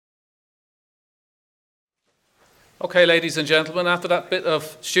Okay, ladies and gentlemen, after that bit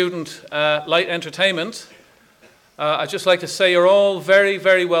of student light entertainment, I'd just like to say you're all very,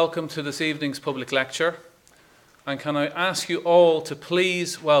 very welcome to this evening's public lecture. And can I ask you all to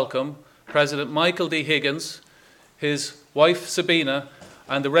please welcome President Michael D. Higgins, his wife Sabina,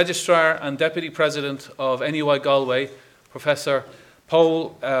 and the Registrar and Deputy President of NUI Galway, Professor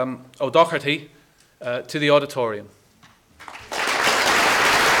Pól Ó Dochartaigh, to the auditorium.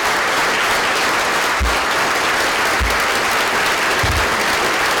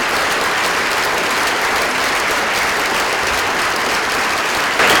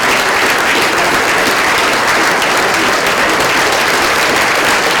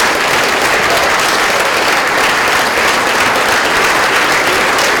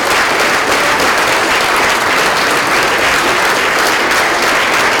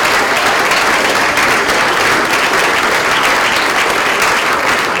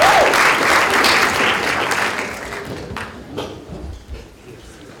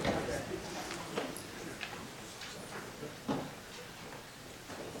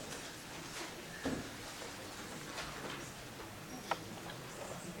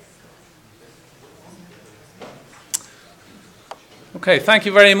 Okay, thank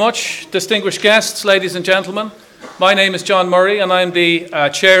you very much, distinguished guests, ladies and gentlemen. My name is John Murray, and I'm the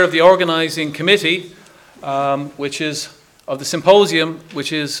chair of the organising committee, which is of the symposium,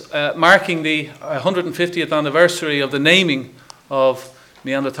 which is marking the 150th anniversary of the naming of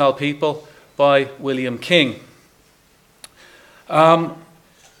Neanderthal people by William King.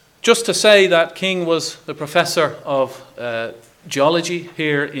 Just to say that King was the professor of geology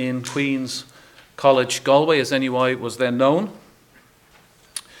here in Queen's College, Galway, as NUI was then known.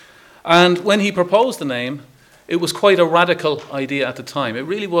 And when he proposed the name, it was quite a radical idea at the time. It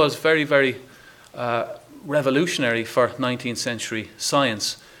really was very, very revolutionary for 19th century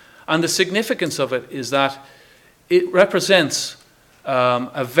science. And the significance of it is that it represents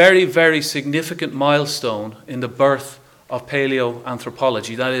a very, very significant milestone in the birth of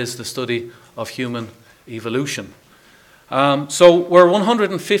paleoanthropology, that is, the study of human evolution. So we're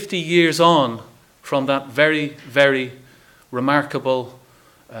 150 years on from that very, very remarkable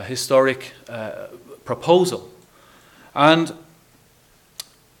historic proposal. And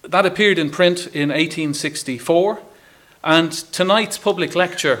that appeared in print in 1864. And tonight's public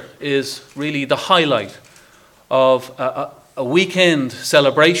lecture is really the highlight of a weekend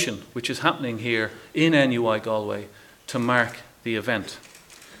celebration which is happening here in NUI Galway to mark the event.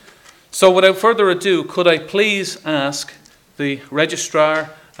 So without further ado, could I please ask the Registrar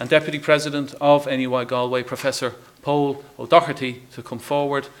and Deputy President of NUI Galway, Professor Pól Ó Dochartaigh, to come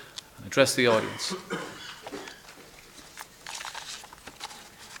forward and address the audience.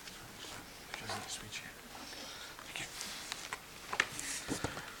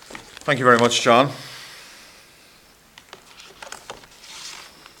 Thank you very much, John.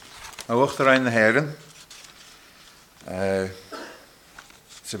 Uachtaráin na hÉireann,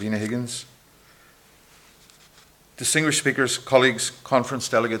 Sabina Higgins, distinguished speakers, colleagues, conference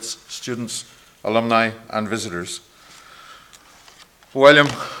delegates, students, alumni and visitors. William,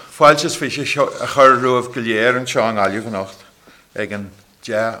 fáiltes fi sé a chur ruamh go léir an seo an gáilú fanacht ag an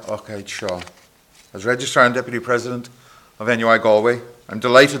dia ócáid seo. As Registrar and Deputy President of NUI Galway, I'm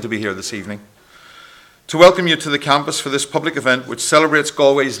delighted to be here this evening to welcome you to the campus for this public event which celebrates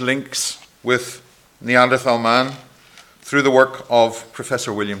Galway's links with Neanderthal man through the work of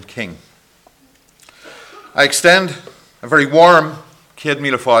Professor William King. I extend a very warm céad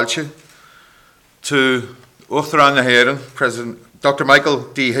míle fáilte to Uachtaráin na hÉireann, President Dr. Michael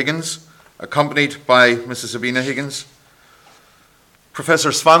D. Higgins, accompanied by Mrs. Sabina Higgins, Professor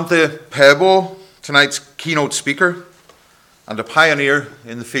Svante Pääbo, tonight's keynote speaker and a pioneer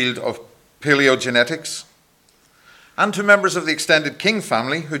in the field of paleogenetics, and to members of the extended King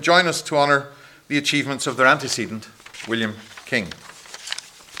family who join us to honour the achievements of their antecedent, William King.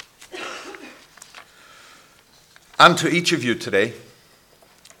 And to each of you today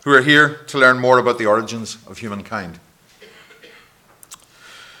who are here to learn more about the origins of humankind.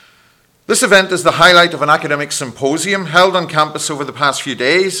 This event is the highlight of an academic symposium held on campus over the past few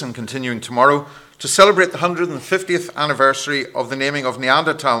days and continuing tomorrow to celebrate the 150th anniversary of the naming of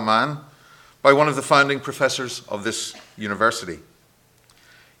Neanderthal man by one of the founding professors of this university.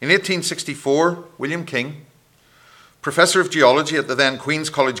 In 1864, William King, Professor of Geology at the then Queen's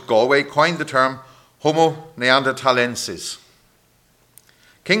College, Galway, coined the term Homo neanderthalensis.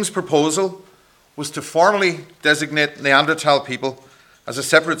 King's proposal was to formally designate Neanderthal people as a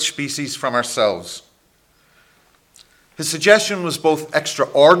separate species from ourselves. His suggestion was both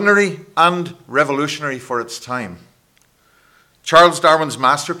extraordinary and revolutionary for its time. Charles Darwin's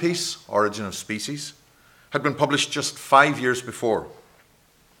masterpiece, Origin of Species, had been published just 5 years before.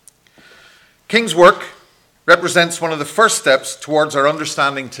 King's work represents one of the first steps towards our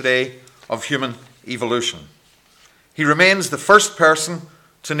understanding today of human evolution. He remains the first person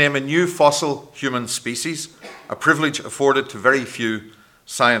to name a new fossil human species, a privilege afforded to very few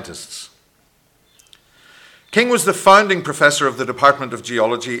scientists. King was the founding professor of the Department of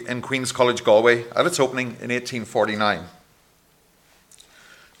Geology in Queen's College, Galway, at its opening in 1849.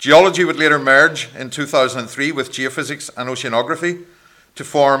 Geology would later merge in 2003 with geophysics and oceanography to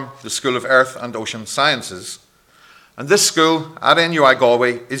form the School of Earth and Ocean Sciences. And this school at NUI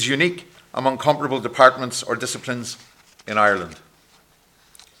Galway is unique among comparable departments or disciplines in Ireland.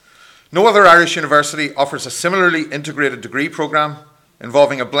 No other Irish university offers a similarly integrated degree programme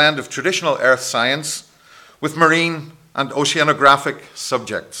involving a blend of traditional earth science with marine and oceanographic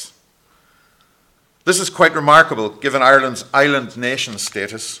subjects. This is quite remarkable given Ireland's island nation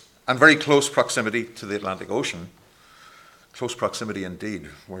status and very close proximity to the Atlantic Ocean. Close proximity indeed.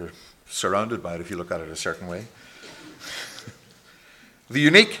 We're surrounded by it if you look at it a certain way. The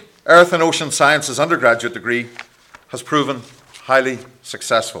unique Earth and Ocean Sciences undergraduate degree has proven highly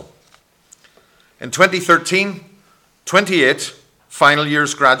successful. In 2013, 28 final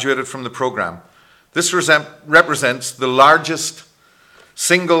years graduated from the programme. This represents the largest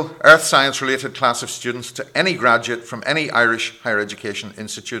single earth science related class of students to any graduate from any Irish higher education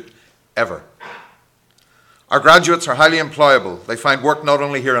institute ever. Our graduates are highly employable. They find work not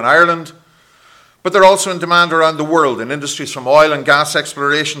only here in Ireland, but they're also in demand around the world in industries from oil and gas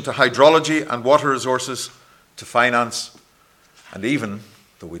exploration to hydrology and water resources to finance and even,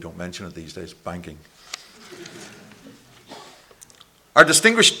 though we don't mention it these days, banking. Our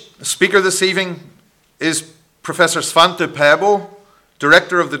distinguished speaker this evening is Professor Svante Pääbo,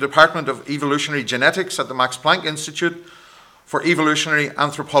 Director of the Department of Evolutionary Genetics at the Max Planck Institute for Evolutionary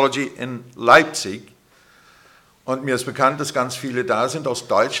Anthropology in Leipzig. Und mir ist bekannt, dass ganz viele da sind aus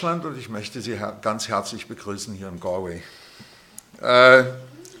Deutschland und ich möchte Sie ganz herzlich begrüßen hier in Galway.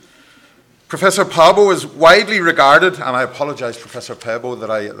 Professor Pääbo is widely regarded, and I apologize, Professor Pääbo, that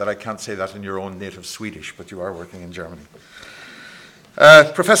I can't say that in your own native Swedish, but you are working in Germany.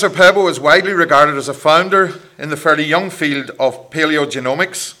 Professor Pääbo is widely regarded as a founder in the fairly young field of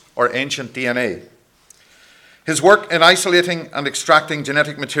paleogenomics, or ancient DNA. His work in isolating and extracting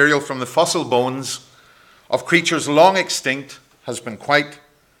genetic material from the fossil bones of creatures long extinct has been quite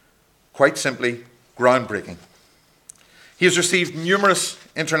simply groundbreaking. He has received numerous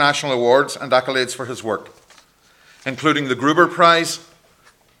international awards and accolades for his work, including the Gruber Prize,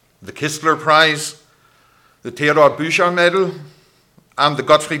 the Kistler Prize, the Theodor Bücher Medal, and the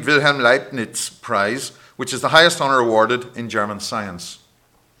Gottfried Wilhelm Leibniz Prize, which is the highest honour awarded in German science.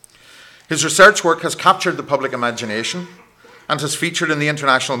 His research work has captured the public imagination and has featured in the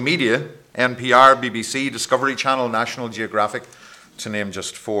international media, NPR, BBC, Discovery Channel, National Geographic, to name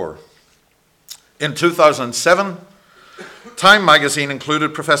just 4. In 2007, Time magazine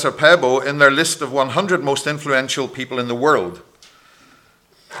included Professor Pääbo in their list of 100 most influential people in the world.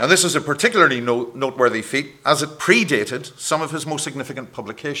 And this is a particularly noteworthy feat as it predated some of his most significant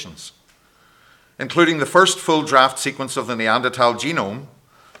publications, including the first full draft sequence of the Neanderthal genome,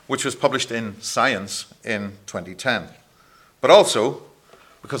 which was published in Science in 2010. But also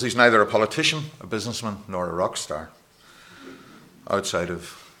because he's neither a politician, a businessman, nor a rock star, outside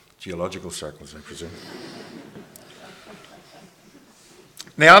of geological circles, I presume.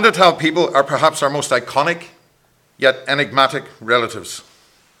 Neanderthal people are perhaps our most iconic, yet enigmatic relatives.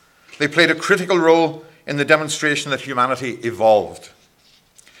 They played a critical role in the demonstration that humanity evolved.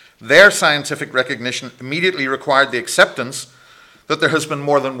 Their scientific recognition immediately required the acceptance that there has been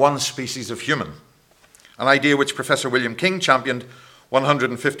more than one species of human, an idea which Professor William King championed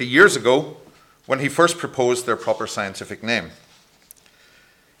 150 years ago when he first proposed their proper scientific name.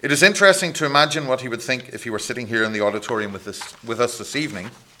 It is interesting to imagine what he would think if he were sitting here in the auditorium with us this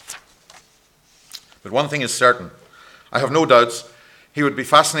evening. But one thing is certain. I have no doubts he would be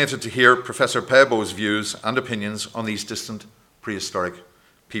fascinated to hear Professor Pääbo's views and opinions on these distant prehistoric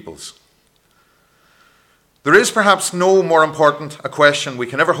peoples. There is perhaps no more important a question we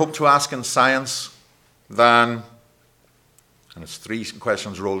can ever hope to ask in science than, and it's 3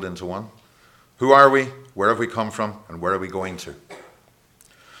 questions rolled into one, who are we, where have we come from, and where are we going to?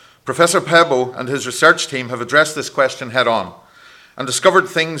 Professor Pääbo and his research team have addressed this question head on and discovered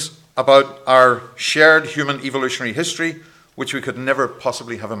things about our shared human evolutionary history which we could never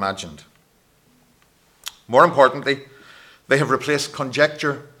possibly have imagined. More importantly, they have replaced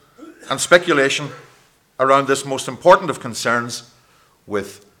conjecture and speculation around this most important of concerns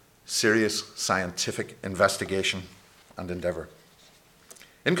with serious scientific investigation and endeavour.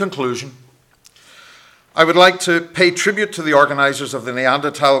 In conclusion, I would like to pay tribute to the organisers of the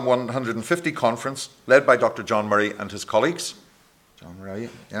Neanderthal 150 conference, led by Dr. John Murray and his colleagues. John Murray,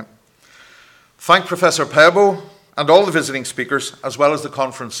 yeah. Thank Professor Pääbo and all the visiting speakers, as well as the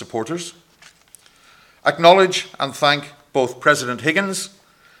conference supporters. Acknowledge and thank both President Higgins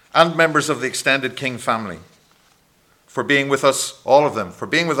and members of the extended King family for being with us, all of them, for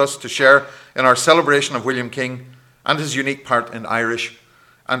being with us to share in our celebration of William King and his unique part in Irish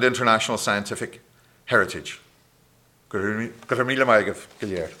and international scientific heritage. Go raibh míle maith agaibh, go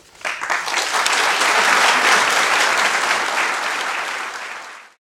léir.